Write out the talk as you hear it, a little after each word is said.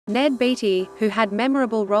Ned Beatty, who had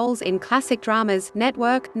memorable roles in classic dramas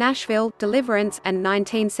Network, Nashville, Deliverance, and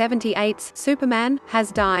 1978's Superman,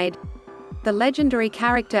 has died. The legendary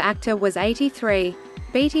character actor was 83.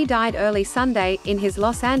 Beatty died early Sunday, in his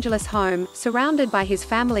Los Angeles home, surrounded by his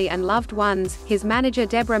family and loved ones, his manager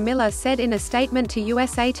Deborah Miller said in a statement to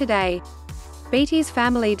USA Today. Beatty's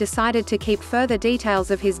family decided to keep further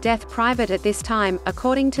details of his death private at this time,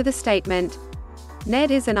 according to the statement.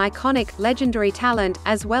 Ned is an iconic, legendary talent,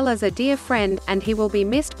 as well as a dear friend, and he will be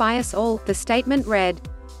missed by us all, the statement read.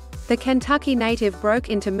 The Kentucky native broke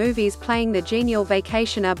into movies playing the genial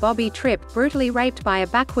vacationer Bobby Trippe, brutally raped by a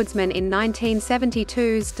backwoodsman in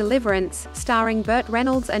 1972's Deliverance, starring Burt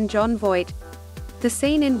Reynolds and John Voight. The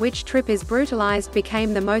scene in which Trippe is brutalized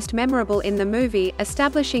became the most memorable in the movie,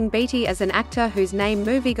 establishing Beatty as an actor whose name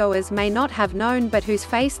moviegoers may not have known but whose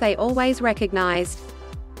face they always recognized.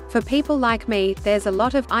 For people like me, there's a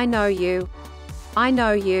lot of "I know you. I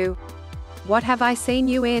know you. What have I seen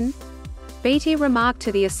you in?" Beatty remarked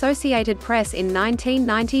to the Associated Press in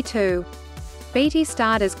 1992. Beatty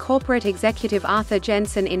starred as corporate executive Arthur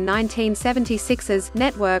Jensen in 1976's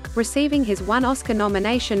Network, receiving his one Oscar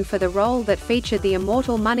nomination for the role that featured the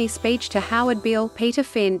immortal money speech to Howard Beale, Peter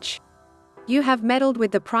Finch. "You have meddled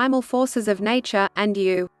with the primal forces of nature, and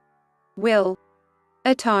you will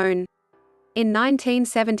atone." In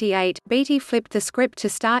 1978, Beatty flipped the script to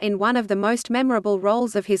star in one of the most memorable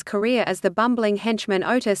roles of his career as the bumbling henchman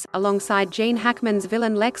Otis, alongside Gene Hackman's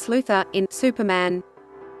villain Lex Luther, in Superman.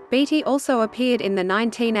 Beatty also appeared in the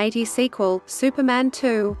 1980 sequel, Superman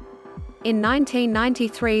 2. In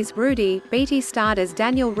 1993's Rudy, Beatty starred as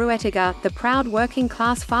Daniel Ruettiger, the proud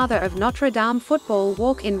working-class father of Notre Dame football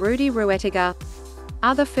walk in Rudy Ruettiger.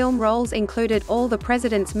 Other film roles included All the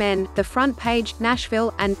President's Men, The Front Page,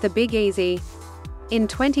 Nashville, and The Big Easy. In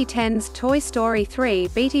 2010's Toy Story 3,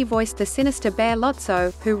 Beatty voiced the sinister bear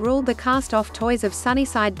Lotso, who ruled the cast-off toys of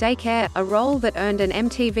Sunnyside Daycare, a role that earned an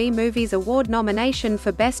MTV Movies Award nomination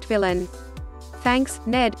for Best Villain. "Thanks,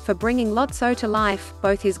 Ned, for bringing Lotso to life,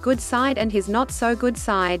 both his good side and his not-so-good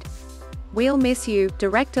side. We'll miss you,"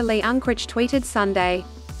 director Lee Unkrich tweeted Sunday.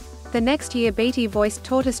 The next year Beatty voiced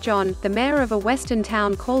Tortoise John, the mayor of a western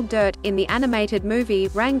town called Dirt, in the animated movie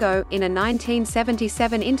Rango. In a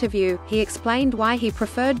 1977 interview, he explained why he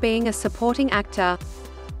preferred being a supporting actor.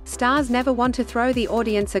 "Stars never want to throw the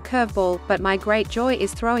audience a curveball, but my great joy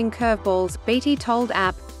is throwing curveballs," Beatty told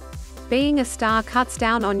AP. "Being a star cuts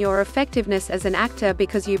down on your effectiveness as an actor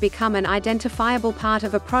because you become an identifiable part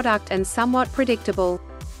of a product and somewhat predictable.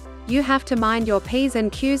 You have to mind your P's and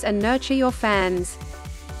Q's and nurture your fans.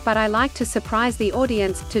 But I like to surprise the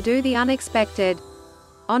audience, to do the unexpected."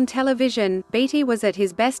 On television, Beatty was at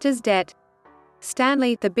his best as Det.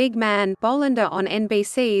 Stanley the Big Man Bolander on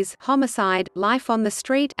NBC's Homicide, Life on the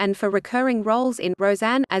Street, and for recurring roles in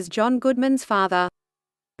Roseanne as John Goodman's father.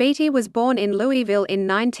 Beatty was born in Louisville in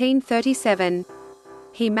 1937.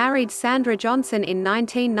 He married Sandra Johnson in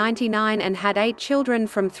 1999 and had 8 children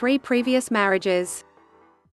from 3 previous marriages.